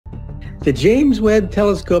The James Webb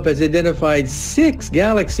Telescope has identified 6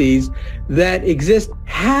 galaxies that exist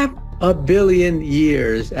 500 million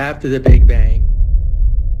years after the Big Bang.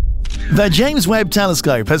 The James Webb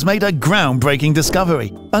Telescope has made a groundbreaking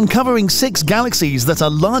discovery, uncovering 6 galaxies that are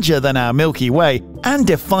larger than our Milky Way and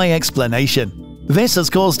defy explanation. This has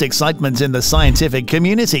caused excitement in the scientific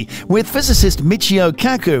community, with physicist Michio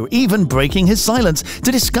Kaku even breaking his silence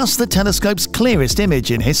to discuss the telescope's clearest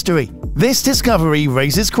image in history. This discovery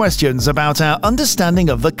raises questions about our understanding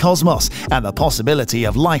of the cosmos and the possibility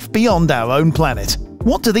of life beyond our own planet.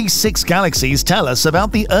 What do these 6 galaxies tell us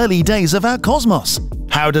about the early days of our cosmos?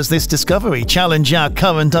 How does this discovery challenge our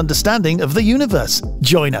current understanding of the universe?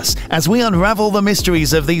 Join us as we unravel the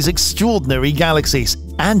mysteries of these extraordinary galaxies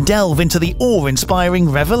and delve into the awe-inspiring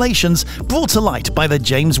revelations brought to light by the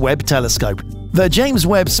James Webb Telescope. The James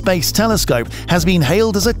Webb Space Telescope has been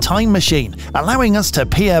hailed as a time machine, allowing us to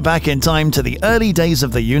peer back in time to the early days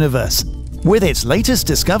of the universe. With its latest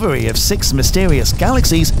discovery of 6 mysterious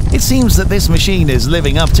galaxies, it seems that this machine is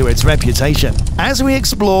living up to its reputation. As we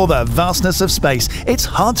explore the vastness of space, it's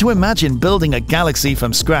hard to imagine building a galaxy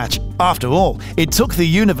from scratch. After all, it took the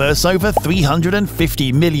universe over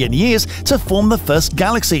 350 million years to form the first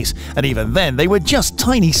galaxies, and even then they were just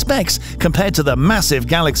tiny specks compared to the massive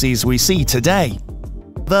galaxies we see today.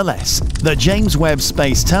 Nevertheless, the James Webb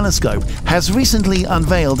Space Telescope has recently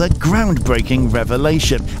unveiled a groundbreaking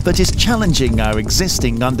revelation that is challenging our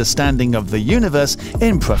existing understanding of the universe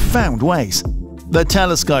in profound ways. The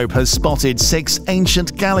telescope has spotted 6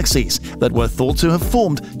 ancient galaxies that were thought to have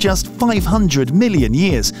formed just 500 million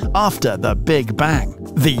years after the Big Bang.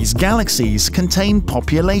 These galaxies contain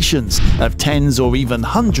populations of tens or even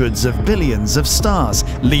hundreds of billions of stars,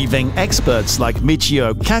 leaving experts like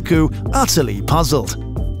Michio Kaku utterly puzzled.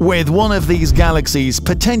 With one of these galaxies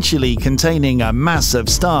potentially containing a mass of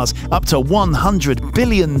stars up to 100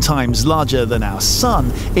 billion times larger than our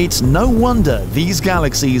Sun, it's no wonder these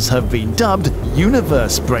galaxies have been dubbed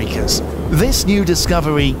universe breakers. This new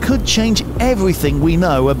discovery could change everything we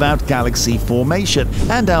know about galaxy formation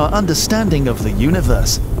and our understanding of the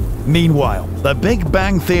universe. Meanwhile, the Big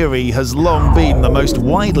Bang Theory has long been the most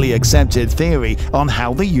widely accepted theory on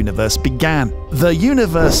how the universe began. The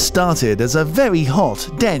universe started as a very hot,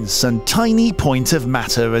 dense and tiny point of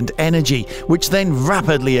matter and energy, which then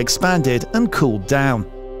rapidly expanded and cooled down.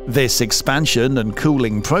 This expansion and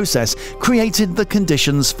cooling process created the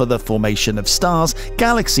conditions for the formation of stars,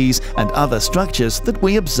 galaxies and other structures that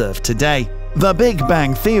we observe today. The Big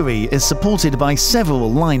Bang Theory is supported by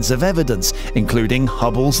several lines of evidence, including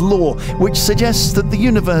Hubble's law, which suggests that the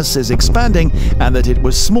universe is expanding and that it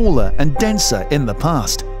was smaller and denser in the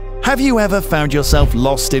past. Have you ever found yourself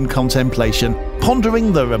lost in contemplation,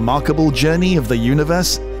 pondering the remarkable journey of the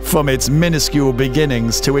universe? From its minuscule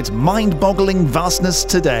beginnings to its mind-boggling vastness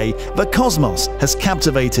today, the cosmos has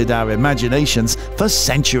captivated our imaginations for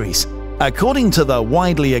centuries. According to the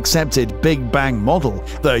widely accepted Big Bang model,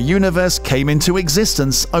 the universe came into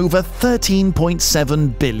existence over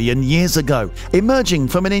 13.7 billion years ago, emerging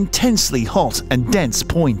from an intensely hot and dense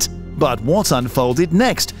point. But what unfolded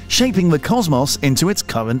next, shaping the cosmos into its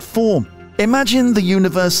current form? Imagine the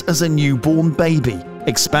universe as a newborn baby,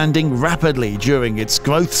 expanding rapidly during its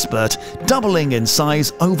growth spurt, doubling in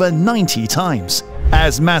size over 90 times.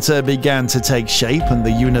 As matter began to take shape and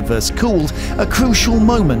the universe cooled, a crucial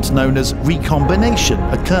moment known as recombination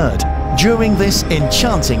occurred. During this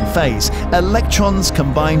enchanting phase, electrons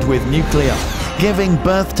combined with nuclei, giving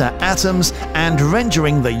birth to atoms and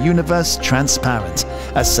rendering the universe transparent,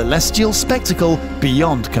 a celestial spectacle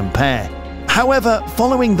beyond compare. However,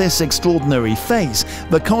 following this extraordinary phase,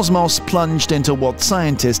 the cosmos plunged into what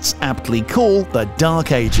scientists aptly call the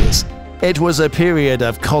Dark Ages. It was a period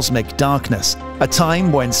of cosmic darkness, a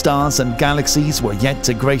time when stars and galaxies were yet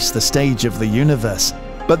to grace the stage of the universe.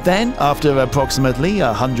 But then, after approximately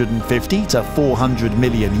 150 to 400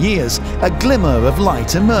 million years, a glimmer of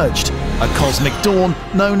light emerged, a cosmic dawn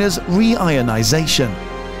known as reionization.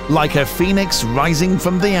 Like a phoenix rising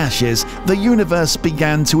from the ashes, the universe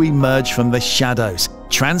began to emerge from the shadows,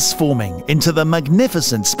 transforming into the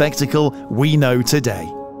magnificent spectacle we know today.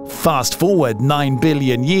 Fast forward 9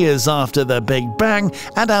 billion years after the Big Bang,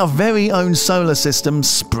 and our very own solar system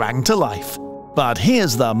sprang to life. But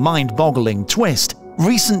here's the mind-boggling twist.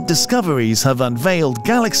 Recent discoveries have unveiled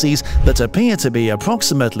galaxies that appear to be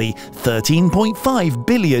approximately 13.5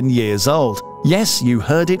 billion years old. Yes, you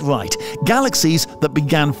heard it right, galaxies that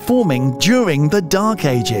began forming during the Dark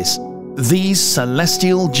Ages. These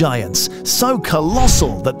celestial giants, so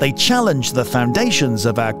colossal that they challenge the foundations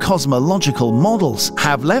of our cosmological models,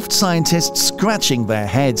 have left scientists scratching their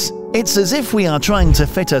heads. It's as if we are trying to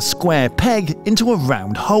fit a square peg into a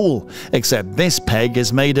round hole, except this peg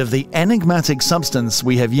is made of the enigmatic substance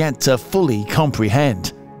we have yet to fully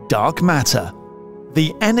comprehend: dark matter.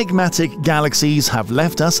 The enigmatic galaxies have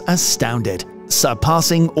left us astounded,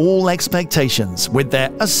 surpassing all expectations with their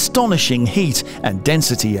astonishing heat and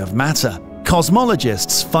density of matter.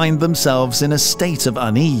 Cosmologists find themselves in a state of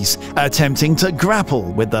unease, attempting to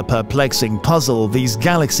grapple with the perplexing puzzle these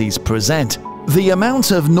galaxies present. The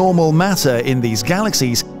amount of normal matter in these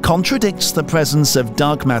galaxies contradicts the presence of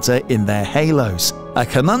dark matter in their halos, a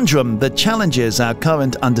conundrum that challenges our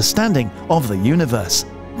current understanding of the universe.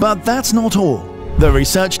 But that's not all. The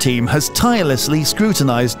research team has tirelessly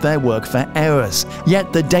scrutinized their work for errors,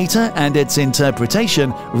 yet the data and its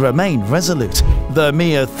interpretation remain resolute. The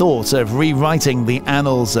mere thought of rewriting the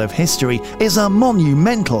annals of history is a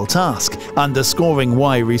monumental task, underscoring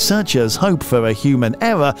why researchers hope for a human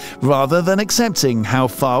error rather than accepting how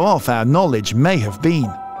far off our knowledge may have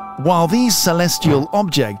been. While these celestial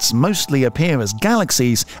objects mostly appear as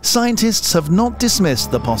galaxies, scientists have not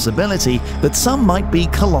dismissed the possibility that some might be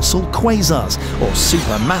colossal quasars or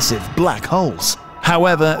supermassive black holes.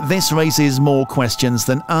 However, this raises more questions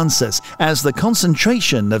than answers, as the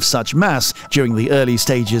concentration of such mass during the early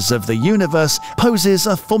stages of the universe poses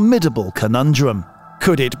a formidable conundrum.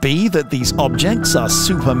 Could it be that these objects are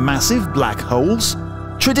supermassive black holes?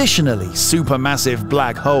 Traditionally, supermassive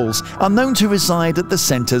black holes are known to reside at the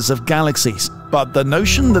centers of galaxies, but the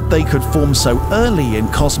notion that they could form so early in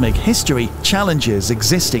cosmic history challenges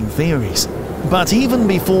existing theories. But even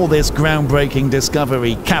before this groundbreaking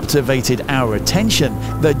discovery captivated our attention,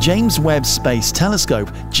 the James Webb Space Telescope,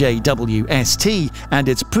 JWST, and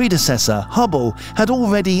its predecessor, Hubble, had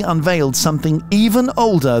already unveiled something even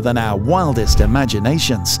older than our wildest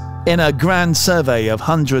imaginations, in a grand survey of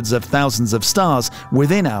hundreds of thousands of stars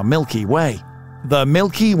within our Milky Way. The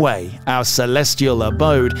Milky Way, our celestial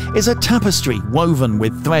abode, is a tapestry woven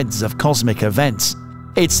with threads of cosmic events.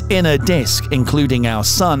 Its inner disk, including our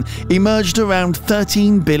Sun, emerged around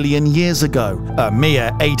 13 billion years ago, a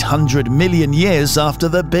mere 800 million years after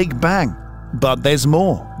the Big Bang. But there's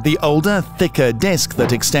more. The older, thicker disk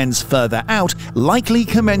that extends further out likely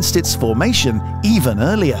commenced its formation even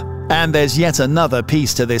earlier. And there's yet another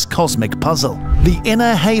piece to this cosmic puzzle. The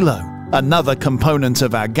inner halo, another component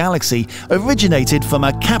of our galaxy, originated from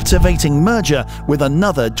a captivating merger with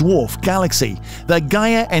another dwarf galaxy, the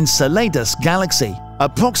Gaia Enceladus galaxy,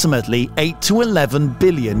 approximately 8 to 11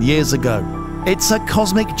 billion years ago. It's a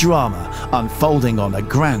cosmic drama unfolding on a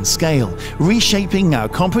grand scale, reshaping our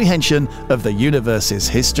comprehension of the universe's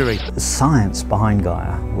history. The science behind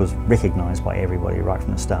Gaia was recognized by everybody right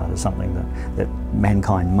from the start as something that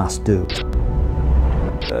mankind must do.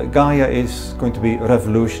 Gaia is going to be a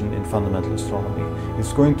revolution in fundamental astronomy.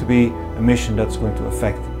 It's going to be a mission that's going to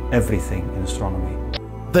affect everything in astronomy.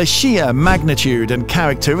 The sheer magnitude and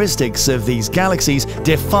characteristics of these galaxies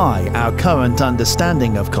defy our current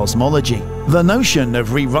understanding of cosmology. The notion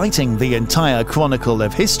of rewriting the entire chronicle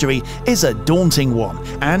of history is a daunting one,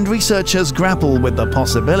 and researchers grapple with the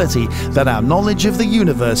possibility that our knowledge of the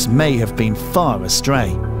universe may have been far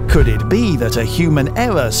astray. Could it be that a human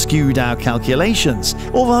error skewed our calculations,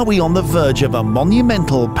 or are we on the verge of a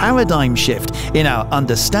monumental paradigm shift in our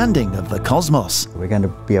understanding of the cosmos? We're going to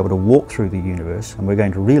be able to walk through the universe and we're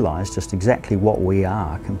going to realize just exactly what we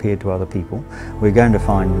are compared to other people. We're going to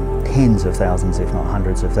find tens of thousands, if not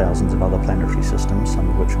hundreds of thousands of other planetary systems, some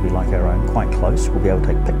of which will be like our own, quite close. We'll be able to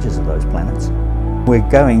take pictures of those planets. We're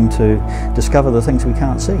going to discover the things we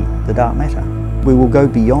can't see, the dark matter. We will go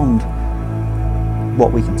beyond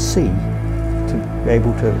what we can see to be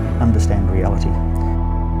able to understand reality.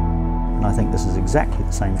 And I think this is exactly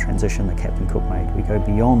the same transition that Captain Cook made. We go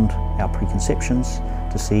beyond our preconceptions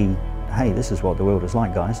to see, hey, this is what the world is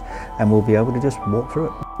like, guys, and we'll be able to just walk through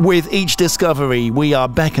it. With each discovery, we are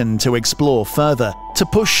beckoned to explore further, to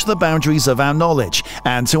push the boundaries of our knowledge,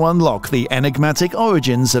 and to unlock the enigmatic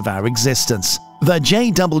origins of our existence. The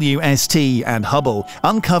JWST and Hubble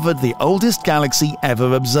uncovered the oldest galaxy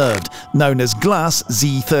ever observed, known as Glass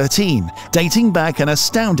Z13, dating back an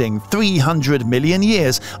astounding 300 million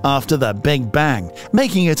years after the Big Bang,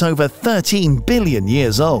 making it over 13 billion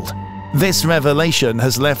years old. This revelation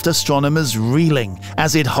has left astronomers reeling,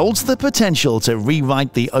 as it holds the potential to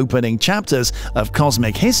rewrite the opening chapters of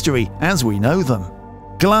cosmic history as we know them.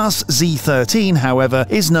 Glass Z13, however,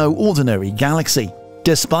 is no ordinary galaxy.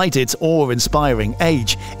 Despite its awe-inspiring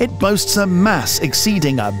age, it boasts a mass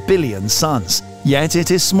exceeding 1 billion suns, yet it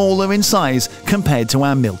is smaller in size compared to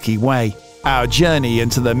our Milky Way. Our journey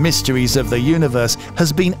into the mysteries of the universe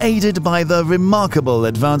has been aided by the remarkable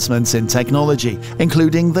advancements in technology,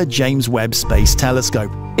 including the James Webb Space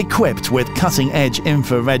Telescope. Equipped with cutting-edge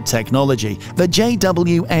infrared technology, the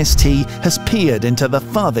JWST has peered into the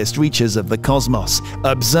farthest reaches of the cosmos,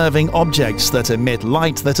 observing objects that emit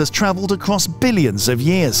light that has traveled across billions of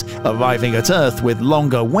years, arriving at Earth with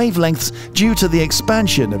longer wavelengths due to the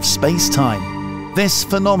expansion of space-time. This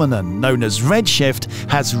phenomenon, known as redshift,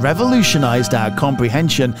 has revolutionized our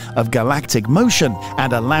comprehension of galactic motion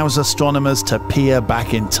and allows astronomers to peer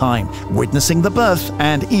back in time, witnessing the birth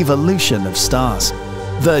and evolution of stars.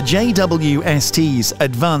 The JWST's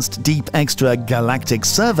Advanced Deep Extragalactic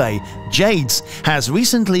Survey, JADES, has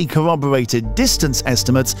recently corroborated distance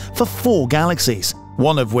estimates for 4 galaxies,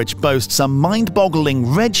 one of which boasts a mind-boggling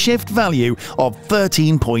redshift value of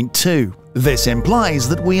 13.2. This implies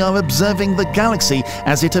that we are observing the galaxy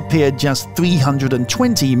as it appeared just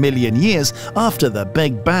 320 million years after the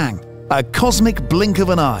Big Bang, a cosmic blink of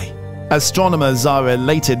an eye. Astronomers are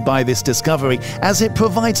elated by this discovery as it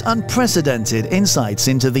provides unprecedented insights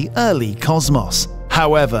into the early cosmos.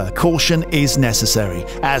 However, caution is necessary,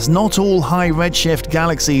 as not all high redshift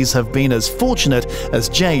galaxies have been as fortunate as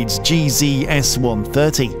JADE's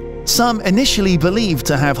GZ-S130. Some initially believed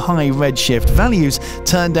to have high redshift values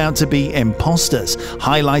turned out to be imposters,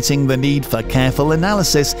 highlighting the need for careful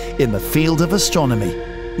analysis in the field of astronomy.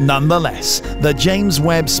 Nonetheless, the James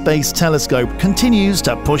Webb Space Telescope continues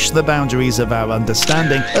to push the boundaries of our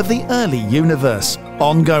understanding of the early universe.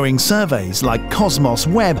 Ongoing surveys like Cosmos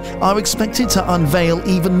Webb are expected to unveil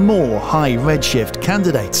even more high redshift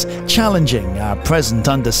candidates, challenging our present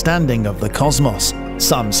understanding of the cosmos.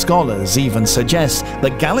 Some scholars even suggest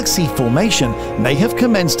that galaxy formation may have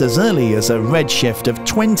commenced as early as a redshift of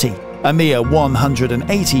 20, a mere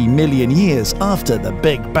 180 million years after the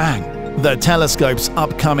Big Bang. The telescope's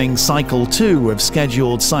upcoming Cycle 2 of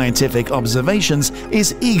scheduled scientific observations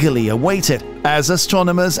is eagerly awaited as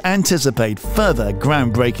astronomers anticipate further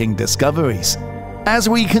groundbreaking discoveries. As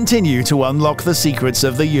we continue to unlock the secrets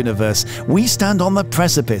of the universe, we stand on the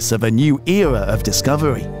precipice of a new era of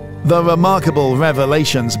discovery. The remarkable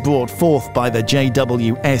revelations brought forth by the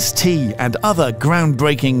JWST and other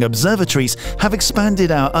groundbreaking observatories have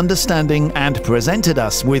expanded our understanding and presented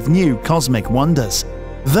us with new cosmic wonders.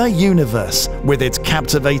 The universe, with its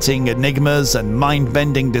captivating enigmas and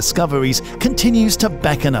mind-bending discoveries, continues to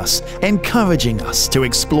beckon us, encouraging us to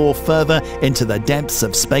explore further into the depths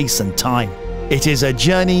of space and time. It is a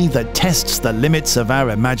journey that tests the limits of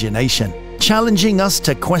our imagination, challenging us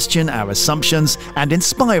to question our assumptions and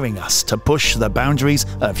inspiring us to push the boundaries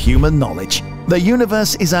of human knowledge. The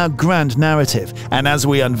universe is our grand narrative, and as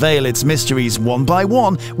we unveil its mysteries one by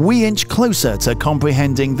one, we inch closer to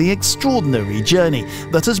comprehending the extraordinary journey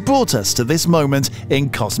that has brought us to this moment in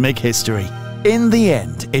cosmic history. In the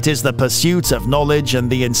end, it is the pursuit of knowledge and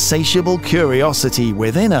the insatiable curiosity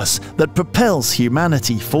within us that propels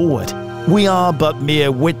humanity forward. We are but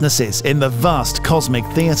mere witnesses in the vast cosmic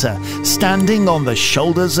theatre, standing on the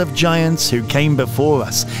shoulders of giants who came before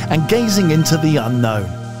us and gazing into the unknown.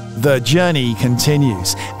 The journey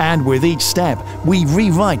continues, and with each step, we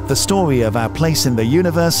rewrite the story of our place in the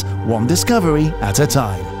universe, one discovery at a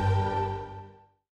time.